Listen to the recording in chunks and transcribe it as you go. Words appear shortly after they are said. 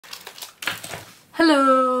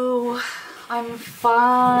Hello! I'm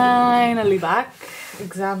finally back.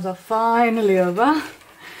 Exams are finally over.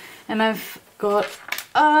 And I've got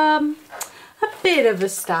a bit of a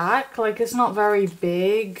stack. Like, it's not very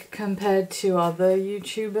big compared to other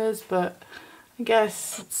YouTubers, but I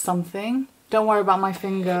guess it's something. Don't worry about my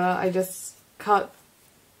finger. I just cut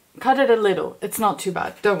it a little. It's not too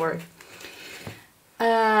bad. Don't worry.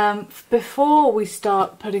 Before we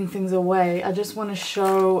start putting things away, I just want to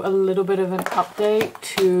show a little bit of an update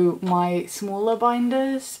to my smaller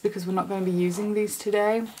binders because we're not going to be using these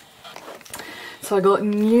today. So I got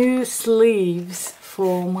new sleeves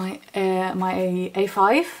for my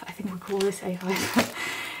A5. I think we call this A5.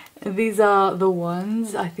 These are the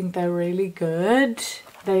ones. I think they're really good.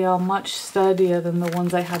 They are much sturdier than the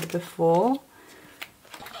ones I had before.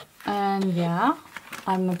 And yeah,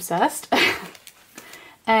 I'm obsessed.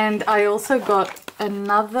 And I also got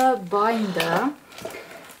another binder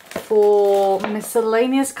for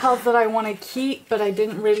miscellaneous cards that I want to keep, but I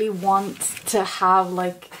didn't really want to have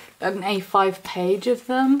like an A5 page of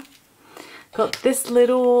them. Got this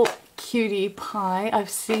little cutie pie.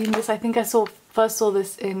 I've seen this, I think I first saw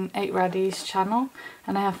this in 8Raddy's channel,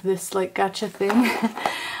 and I have this like gacha thing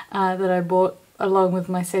that I bought along with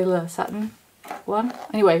my Sailor Satin one.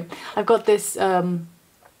 Anyway, I've got this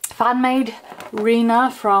fan-made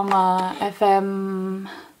Rena from FM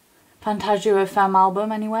Fantagio FM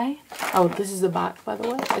album anyway. Oh, this is the back, by the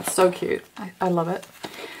way. It's so cute. I love it.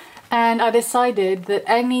 And I decided that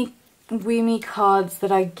any Weemy cards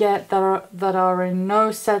that I get that are in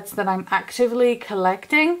no sets that I'm actively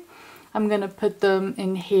collecting, I'm gonna put them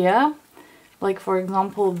in here. Like, for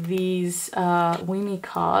example, these Weemy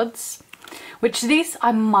cards, which these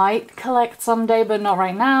I might collect someday, but not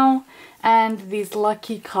right now. And these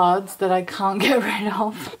lucky cards that I can't get rid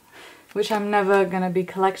of, which I'm never going to be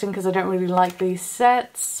collecting because I don't really like these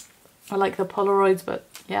sets. I like the Polaroids, but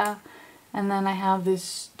yeah. And then I have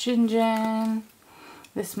this Jinjin,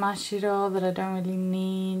 this Mashiro that I don't really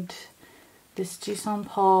need, this Jisun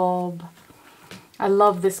Pob. I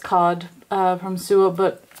love this card from Suwa,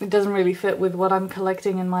 but it doesn't really fit with what I'm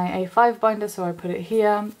collecting in my A5 binder, so I put it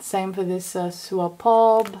here. Same for this Suwa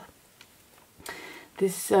Pob.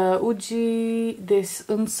 This Uji, this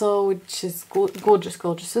Unso, which is gorgeous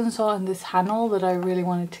Unso, and this Hanel that I really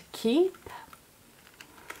wanted to keep.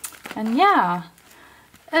 And yeah,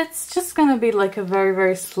 it's just gonna be like a very,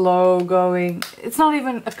 very slow going. It's not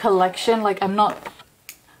even a collection, like I'm not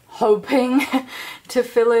hoping to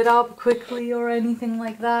fill it up quickly or anything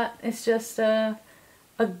like that. It's just a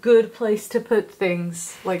good place to put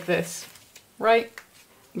things like this, right?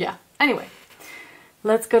 Yeah, anyway,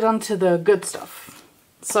 let's get on to the good stuff.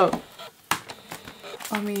 So,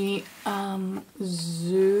 let me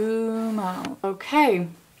zoom out. Okay,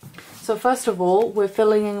 so first of all, we're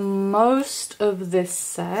filling in most of this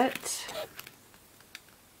set.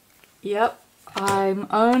 Yep, I'm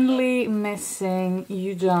only missing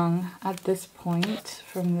Yujong at this point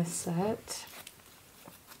from this set.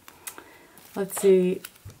 Let's see,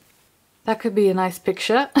 that could be a nice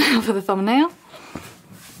picture for the thumbnail.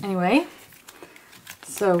 Anyway,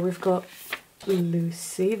 so we've got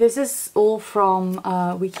Lucy. This is all from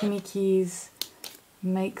Wikimiki's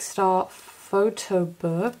Make Start photo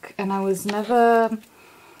book, and I was never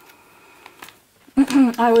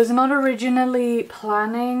I was not originally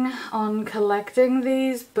planning on collecting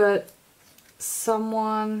these, but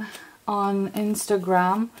someone on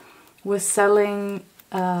Instagram was selling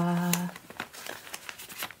I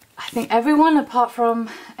think everyone apart from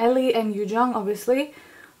Ellie and Yujong, obviously,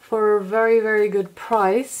 for a very, very good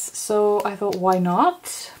price. So I thought, why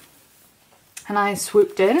not? And I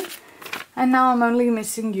swooped in, and now I'm only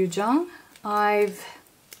missing Yujong. I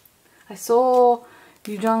saw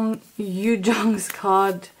Yujong's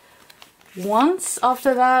card once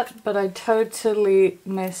after that, but I totally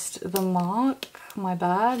missed the mark. My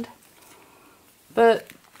bad.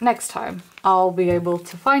 But next time I'll be able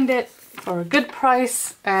to find it for a good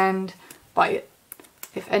price and buy it.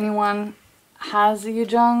 If anyone has a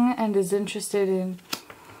Yujong and is interested in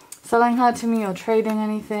selling her to me or trading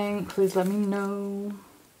anything, please let me know.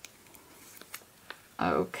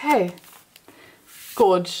 Okay,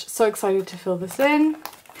 gorge. So excited to fill this in.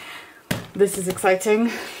 This is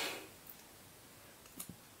exciting.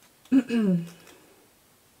 Pum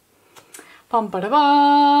ba da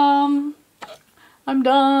bum. I'm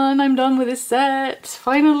done with this set.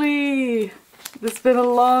 Finally! It's been a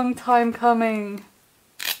long time coming.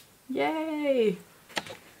 Yay!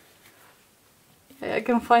 I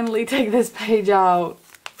can finally take this page out.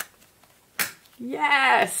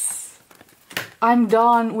 Yes! I'm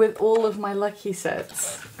done with all of my lucky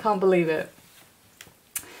sets. Can't believe it.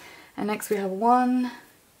 And next we have 1,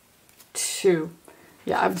 2.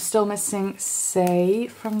 Yeah, I'm still missing Say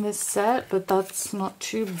from this set, but that's not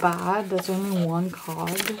too bad. There's only 1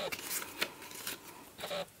 card.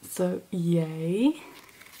 So, yay.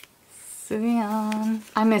 Suyeon.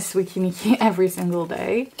 I miss Wikiniki every single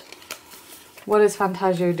day. What is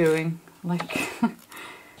Fantagio doing? Like,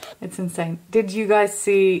 it's insane. Did you guys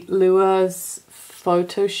see Lua's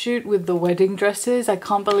photo shoot with the wedding dresses? I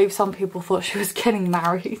can't believe some people thought she was getting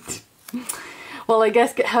married. Well, I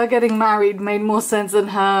guess her getting married made more sense than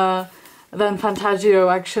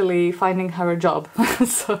Fantagio actually finding her a job.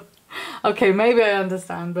 So, okay, maybe I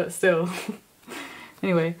understand, but still.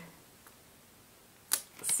 Anyway.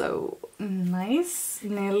 So, nice.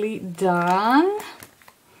 Nearly done.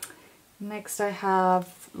 Next I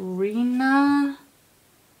have Rina.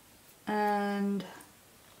 And...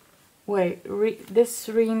 wait, this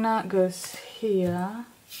Rina goes here.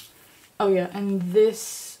 Oh yeah, and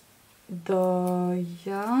this...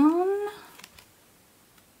 Doyan.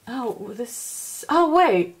 Oh, this. Oh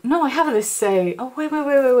wait, no, I have this Say. Oh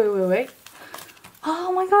wait.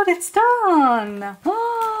 Oh my god, it's done.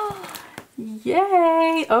 Oh,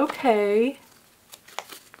 yay. Okay.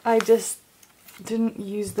 I just didn't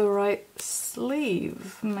use the right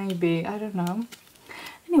sleeve. Maybe, I don't know.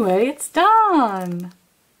 Anyway, it's done.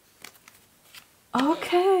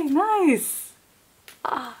 Okay, nice.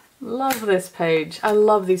 Ah. Love this page. I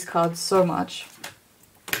love these cards so much.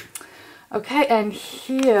 Okay, and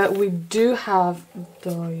here we do have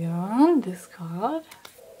Doyan, this card.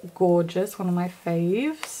 Gorgeous, one of my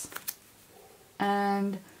faves.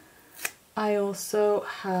 And I also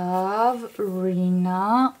have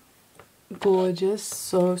Rina. Gorgeous,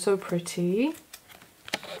 so pretty.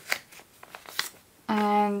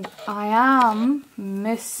 And I am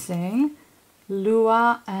missing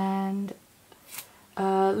Lua and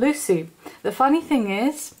Lucy. The funny thing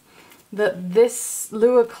is that this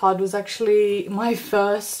Lua card was actually my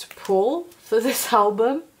first pull for this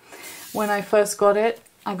album. When I first got it,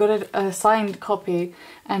 I got it a signed copy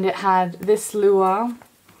and it had this Lua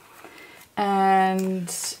and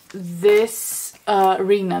this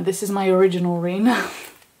Rina. This is my original Rina.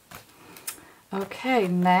 Okay,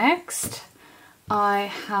 next I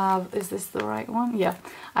have, is this the right one? Yeah,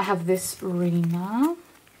 I have this Rina.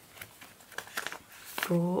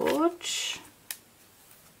 Gorge.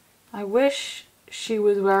 I wish she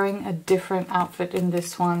was wearing a different outfit in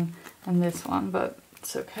this one and this one, but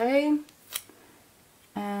it's okay.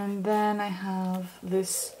 And then I have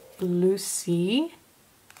this Lucy.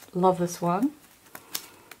 Love this one.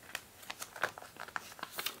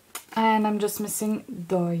 And I'm just missing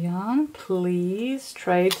Doyan. Please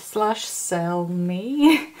trade/sell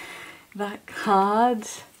me that card.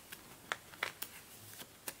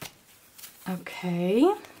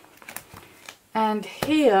 Okay, and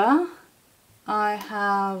here I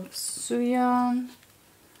have Suyeon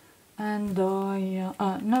and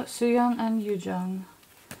Doyan, no, Suyeon and Yujong.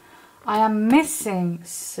 I am missing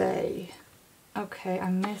Say. Okay,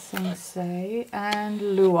 I'm missing Say and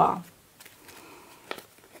Lua.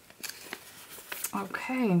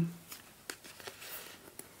 Okay.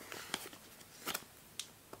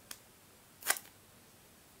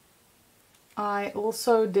 I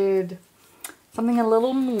also did something a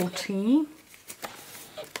little naughty.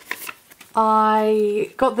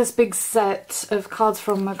 I got this big set of cards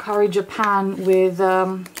from Mercari Japan with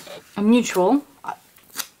a mutual.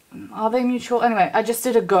 Are they mutual? Anyway, I just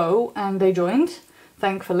did a go and they joined,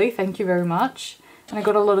 thankfully. Thank you very much. And I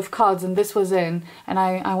got a lot of cards and this was in. And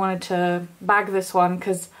I wanted to bag this one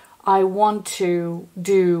because I want to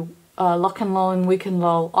do Lock and Lull and Week and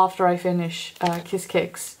Lull after I finish Kiss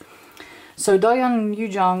Kicks. So Doyan and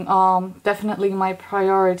Yujong are definitely my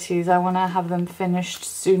priorities. I want to have them finished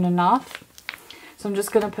soon enough. So I'm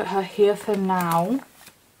just going to put her here for now.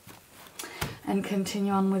 And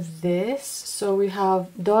continue on with this. So we have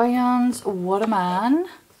Doyan's What a Man.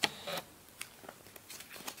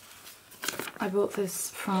 I bought this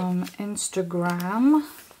from Instagram.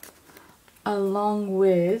 Along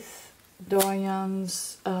with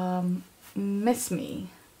Doyan's Miss Me.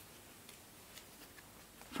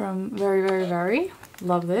 From Very.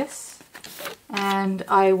 Love this. And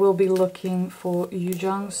I will be looking for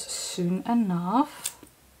Yujong's soon enough.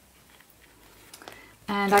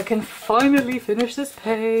 And I can finally finish this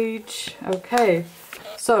page. Okay,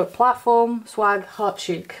 so Platform, Swag, Heart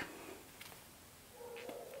Cheek.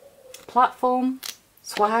 Platform,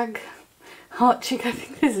 Swag, Heart Cheek. I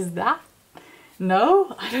think this is that.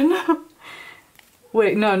 No? I don't know.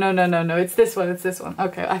 Wait, no. It's this one.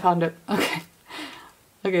 Okay, I found it. Okay.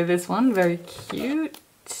 Okay, this one, very cute.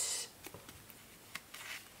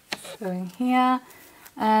 Going here.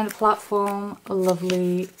 And platform, a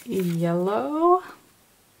lovely yellow.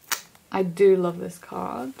 I do love this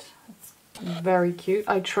card. It's very cute.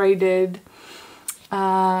 I traded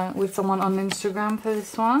with someone on Instagram for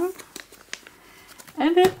this one.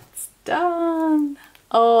 And it's done.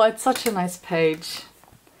 Oh, it's such a nice page.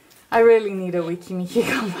 I really need a Wikimiki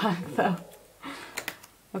comeback though.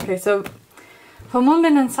 Okay, so for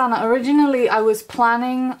Moonbin and Sana, originally I was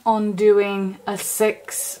planning on doing a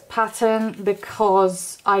 6 pattern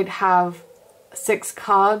because I'd have 6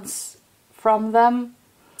 cards from them.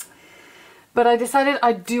 But I decided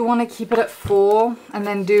I do want to keep it at 4 and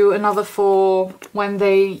then do another 4 when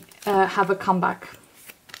they have a comeback.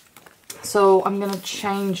 So I'm going to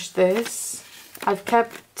change this. I've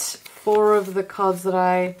kept 4 of the cards that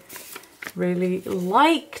I really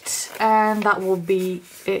liked, and that will be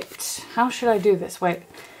it. How should I do this? Wait.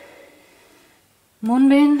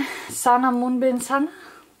 Moonbin, Sana,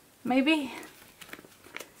 maybe?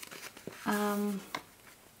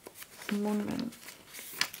 Moonbin.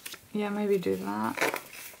 Yeah, maybe do that.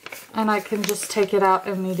 And I can just take it out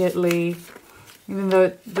immediately, even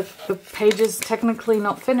though the page is technically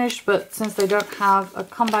not finished, but since they don't have a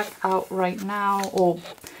comeback out right now, or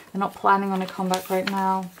they're not planning on a comeback right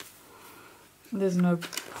now, there's no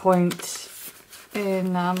point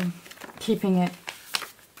in keeping it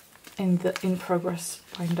in the in progress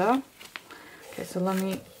binder. Okay, so let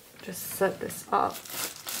me just set this up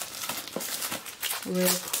real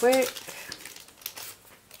quick.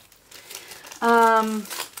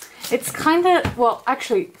 It's kind of, well,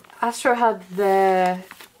 actually, Astro had their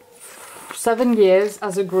 7 years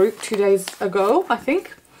as a group 2 days ago, I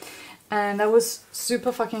think. And that was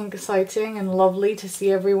super fucking exciting and lovely to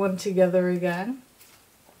see everyone together again.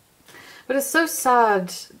 But it's so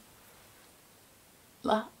sad.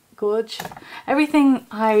 Gorge. Everything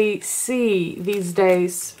I see these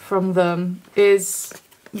days from them is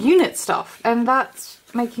unit stuff. And that's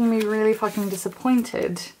making me really fucking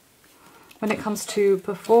disappointed when it comes to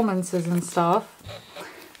performances and stuff.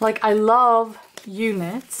 Like, I love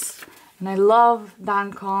units. And I love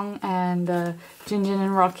Dankong and Jinjin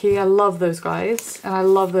and Rocky. I love those guys. And I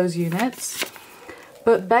love those units.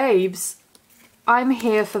 But babes, I'm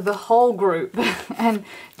here for the whole group. And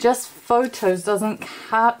just photos doesn't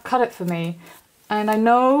cut it for me. And I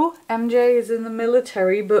know MJ is in the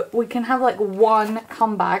military, but we can have like one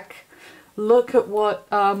comeback. Look at what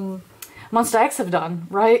Monster X have done,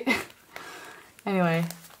 right? Anyway.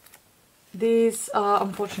 These are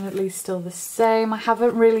unfortunately still the same. I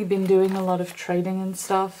haven't really been doing a lot of trading and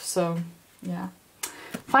stuff, so yeah.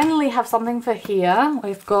 Finally have something for here.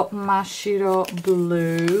 We've got Mashiro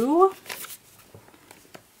Blue.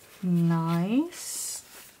 Nice.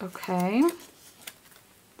 Okay.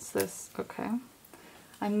 What's this? Okay.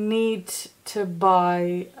 I need to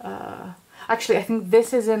buy actually I think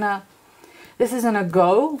this is in a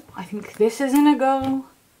go. I think this is in a go.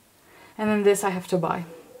 And then this I have to buy.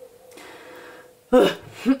 And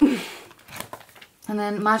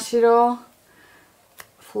then Mashiro,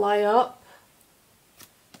 Fly Up.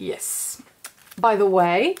 Yes. By the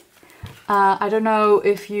way, I don't know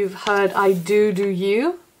if you've heard I Do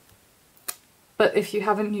You, but if you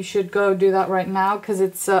haven't, you should go do that right now because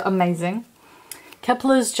it's amazing.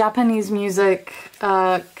 Kepler's Japanese music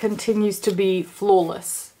continues to be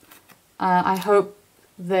flawless. I hope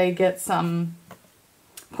they get some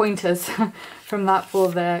pointers from that for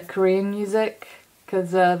their Korean music,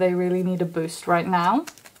 because they really need a boost right now.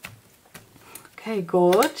 Okay,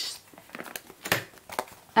 gorge.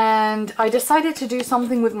 And I decided to do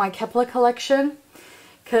something with my Kepler collection,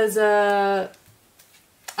 because I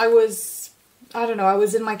was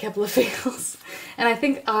in my Kepler feels, and I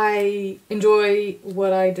think I enjoy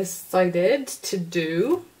what I decided to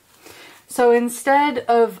do. So instead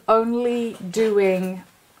of only doing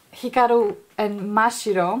Hikaru and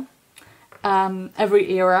Mashiro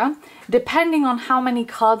every era, depending on how many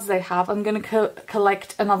cards they have, I'm going to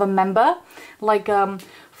collect another member. Like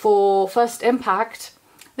for First Impact,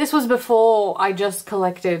 this was before I just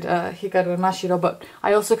collected Hikaru and Mashiro, but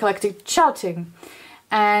I also collected Shouting.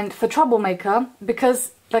 And for Troublemaker,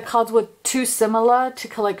 because the cards were too similar to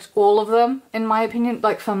collect all of them, in my opinion,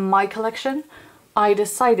 like for my collection, I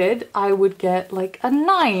decided I would get like a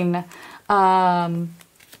 9.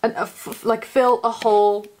 Like fill a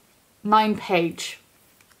whole 9-page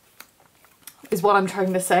is what I'm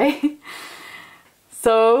trying to say.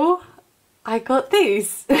 So I got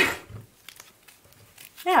these.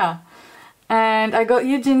 Yeah. And I got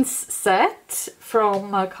Eugene set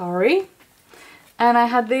from Mercari. And I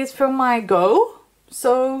had these from my Go.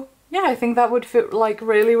 So yeah, I think that would fit like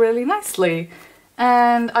really, really nicely.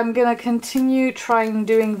 And I'm gonna continue trying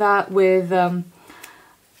doing that with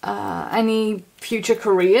any future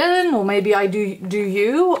Korean, or maybe I do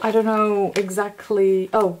you. I don't know exactly.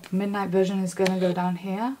 Oh, midnight version is gonna go down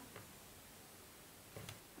here.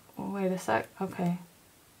 Oh, wait a sec. Okay.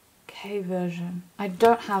 K version. I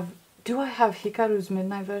don't have. Do I have Hikaru's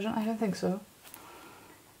midnight version? I don't think so.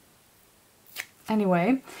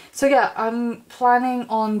 Anyway, so yeah, I'm planning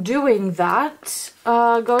on doing that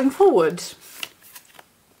going forward.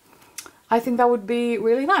 I think that would be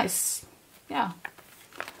really nice. Yeah.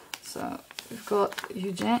 So we've got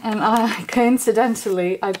Eugene, and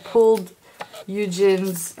coincidentally I pulled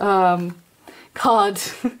Eugene's card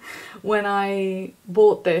when I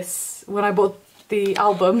bought this, when I bought the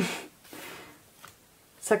album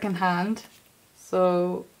secondhand.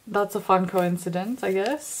 So that's a fun coincidence, I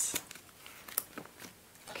guess.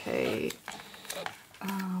 Okay.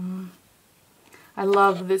 I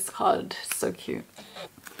love this card, it's so cute.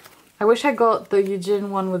 I wish I got the Eugene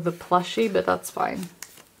one with the plushie, but that's fine.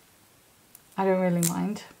 I don't really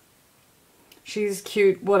mind. She's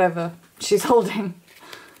cute, whatever she's holding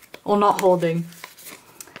or not holding.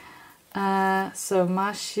 So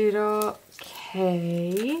Mashiro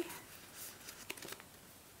K.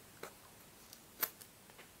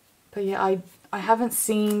 But yeah, I haven't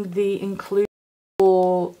seen the include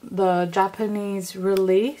for the Japanese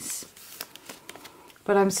release,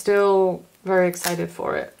 but I'm still very excited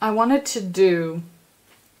for it. I wanted to do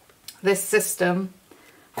this system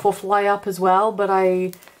for Fly Up as well, but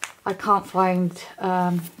I can't find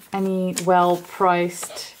any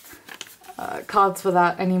well-priced cards for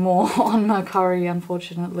that anymore on Mercari,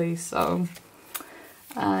 unfortunately, so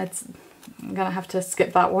I'm gonna have to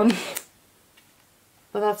skip that one.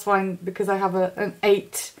 But that's fine because I have an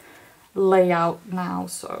 8 layout now,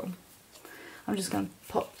 so I'm just gonna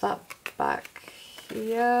pop that back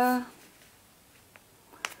here.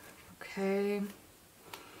 Okay.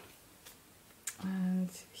 And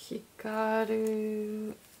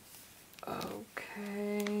Hikaru.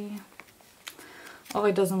 Okay. Oh,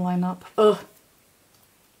 it doesn't line up. Ugh.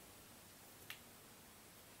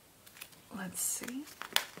 Let's see.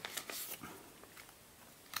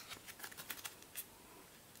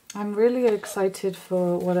 I'm really excited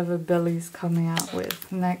for whatever Billy's coming out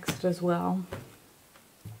with next as well.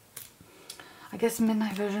 I guess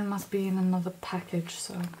midnight version must be in another package,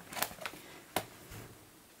 so.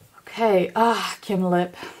 Okay, Kim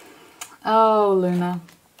Lip. Oh, Luna.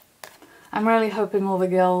 I'm really hoping all the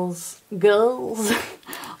girls,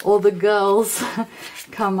 all the girls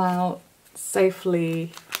come out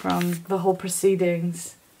safely from the whole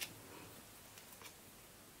proceedings.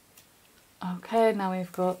 Okay, now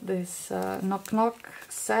we've got this Knock Knock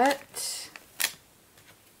set.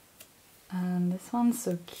 And this one's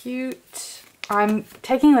so cute. I'm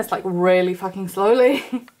taking this like really fucking slowly.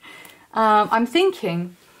 I'm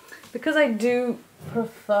thinking, because I do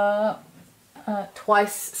prefer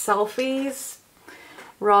twice selfies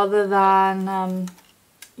rather than,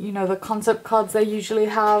 you know, the concept cards they usually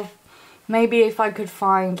have. Maybe if I could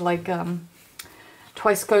find like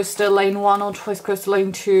Twice Coaster Lane 1 or Twice Coaster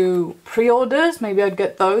Lane 2 pre-orders, maybe I'd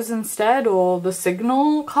get those instead, or the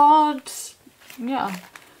Signal cards. Yeah.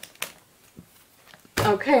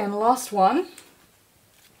 Okay, and last one.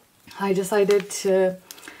 I decided to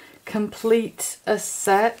complete a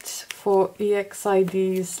set for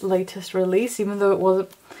EXID's latest release. Even though it wasn't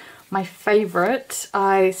my favorite,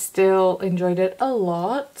 I still enjoyed it a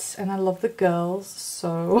lot, and I love the girls,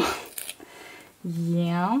 so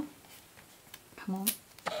yeah. Come on.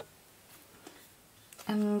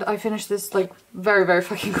 And I finished this like very, very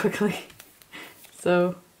fucking quickly.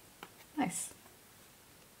 So, nice.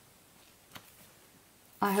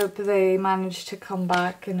 I hope they manage to come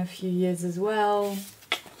back in a few years as well.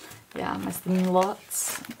 Yeah, I miss them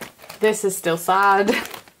lots. This is still sad.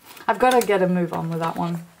 I've got to get a move on with that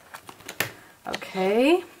one.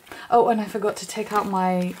 Okay. Oh, and I forgot to take out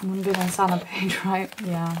my Moonbin and Sana page, right?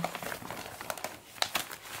 Yeah.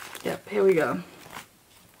 Yep, here we go.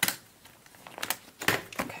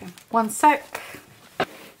 Okay, one sec.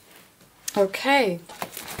 Okay,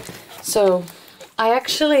 so I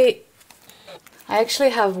actually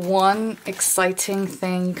have one exciting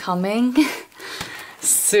thing coming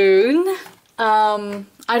soon. I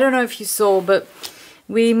don't know if you saw, but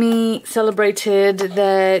WeMe celebrated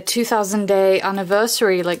their 2000 day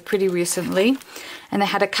anniversary like pretty recently, and they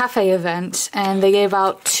had a cafe event, and they gave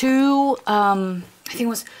out two, I think it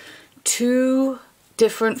was 2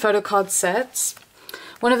 different photo card sets.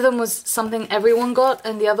 One of them was something everyone got,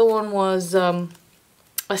 and the other one was a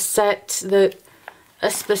set that a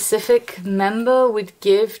specific member would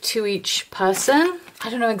give to each person. I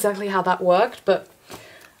don't know exactly how that worked, but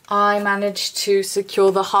I managed to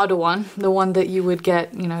secure the harder one, the one that you would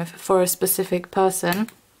get, you know, for a specific person,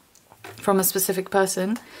 from a specific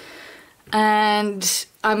person. And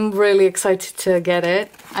I'm really excited to get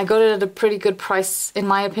it. I got it at a pretty good price, in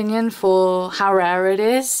my opinion, for how rare it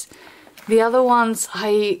is. The other ones,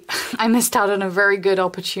 I missed out on a very good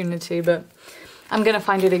opportunity, but I'm gonna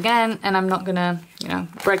find it again, and I'm not gonna, you know,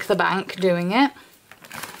 break the bank doing it.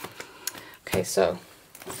 Okay, so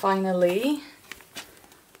finally,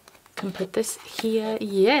 can put this here,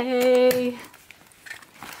 yay!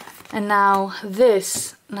 And now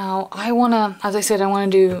this, I wanna, as I said, I wanna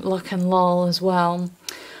do Luck and Lol as well.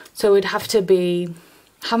 So it'd have to be,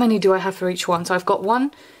 how many do I have for each one? So I've got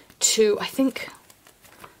 1, 2, I think,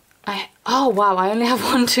 oh wow, I only have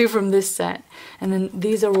 1, 2 from this set. And then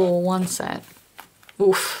these are all one set.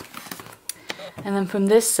 Oof. And then from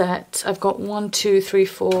this set, I've got 1, 2, 3,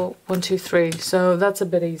 4, 1, 2, 3. So that's a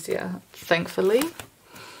bit easier, thankfully.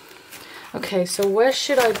 Okay, so where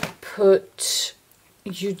should I put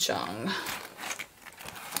Yujong?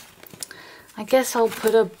 I guess I'll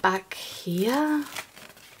put her back here.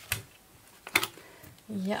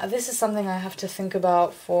 Yeah, this is something I have to think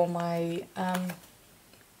about for my,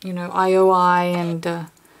 you know, IOI and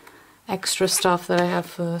extra stuff that I have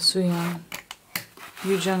for Sooyeon,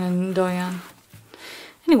 Yujong and Doyeon.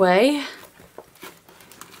 Anyway,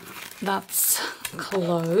 that's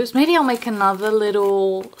closed. Maybe I'll make another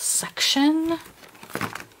little section.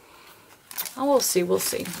 Oh, we'll see, we'll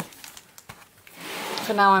see.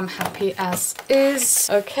 For now, I'm happy as is.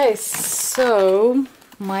 Okay, so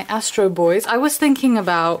my Astro Boys. I was thinking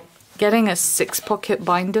about getting a 6-pocket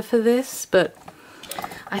binder for this, but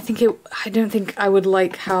I don't think I would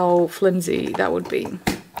like how flimsy that would be.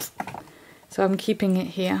 So I'm keeping it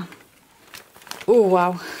here. Oh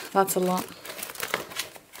wow, that's a lot.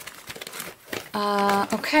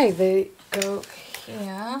 Okay, they go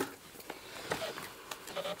here.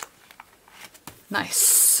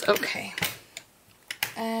 Nice, okay.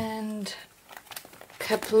 And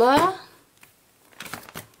Kepler.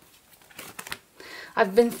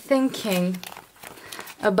 I've been thinking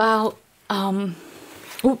about,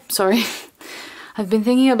 oops, sorry. I've been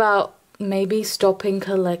thinking about maybe stopping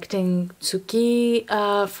collecting Tsuki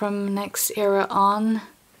from next era on.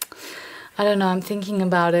 I don't know, I'm thinking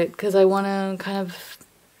about it because I want to kind of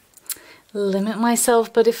limit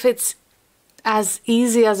myself, but if it's as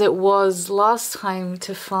easy as it was last time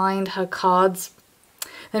to find her cards,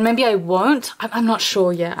 then maybe I won't. I'm not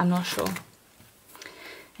sure yet, I'm not sure.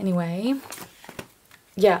 Anyway,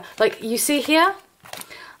 yeah, like you see here,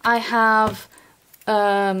 I have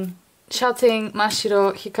Shouting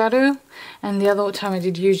Mashiro Hikaru, and the other time I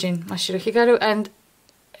did Yujin Mashiro Hikaru, and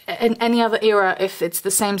in any other era, if it's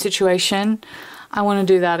the same situation, I want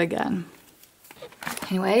to do that again.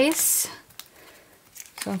 Anyways,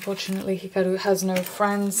 so unfortunately Hikaru has no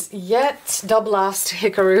friends yet. Double last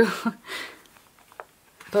Hikaru.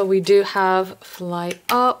 But we do have Fly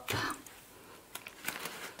Up.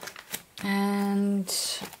 And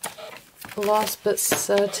last but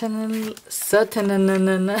certainly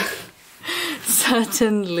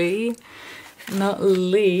not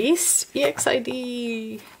least,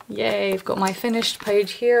 EXID. Yay, I've got my finished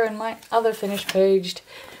page here and my other finished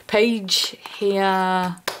page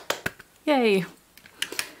here. Yay.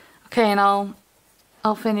 Okay, and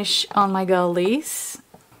I'll finish on my girlies.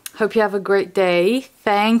 Hope you have a great day.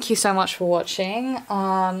 Thank you so much for watching.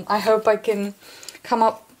 I hope I can come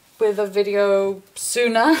up with a video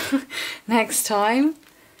sooner next time.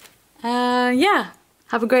 Yeah,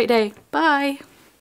 have a great day. Bye.